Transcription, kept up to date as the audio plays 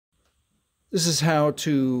This is how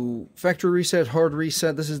to factory reset, hard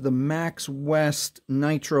reset. This is the MaxWest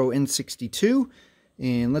Nitro N62.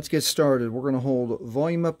 And let's get started. We're going to hold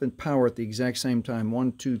volume up and power at the exact same time.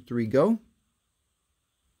 1, 2, 3, go.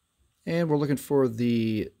 And we're looking for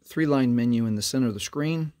the 3-line menu in the center of the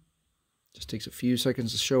screen. Just takes a few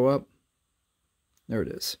seconds to show up. There it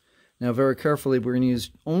is. Now very carefully, we're going to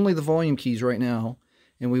use only the volume keys right now.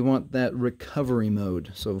 And we want that recovery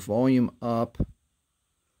mode. So volume up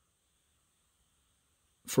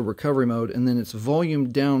for recovery mode, and then it's volume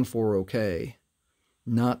down for OK,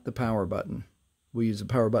 not the power button. We'll use the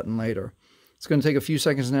power button later. It's going to take a few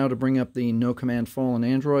seconds now to bring up the no command fallen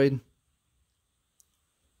Android.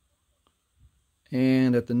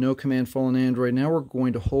 And at the no command fallen Android, now we're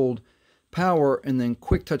going to hold power and then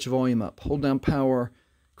quick touch volume up. Hold down power,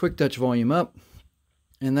 quick touch volume up,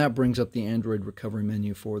 and that brings up the Android recovery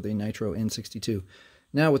menu for the Nitro N62.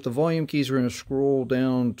 Now with the volume keys, we're going to scroll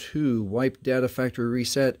down to wipe data factory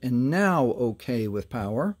reset and now OK with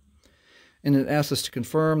power. And it asks us to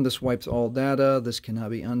confirm this wipes all data. This cannot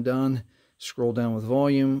be undone. Scroll down with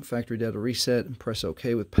volume, factory data reset, and press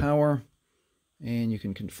OK with power. And you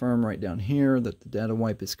can confirm right down here that the data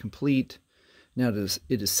wipe is complete. Now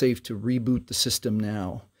it is safe to reboot the system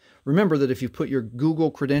now. Remember that if you put your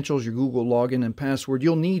Google credentials, your Google login and password,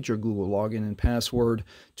 you'll need your Google login and password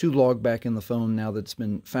to log back in the phone now that it's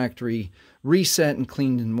been factory reset and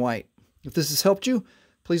cleaned and wiped. If this has helped you,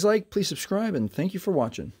 please like, please subscribe, and thank you for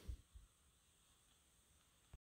watching.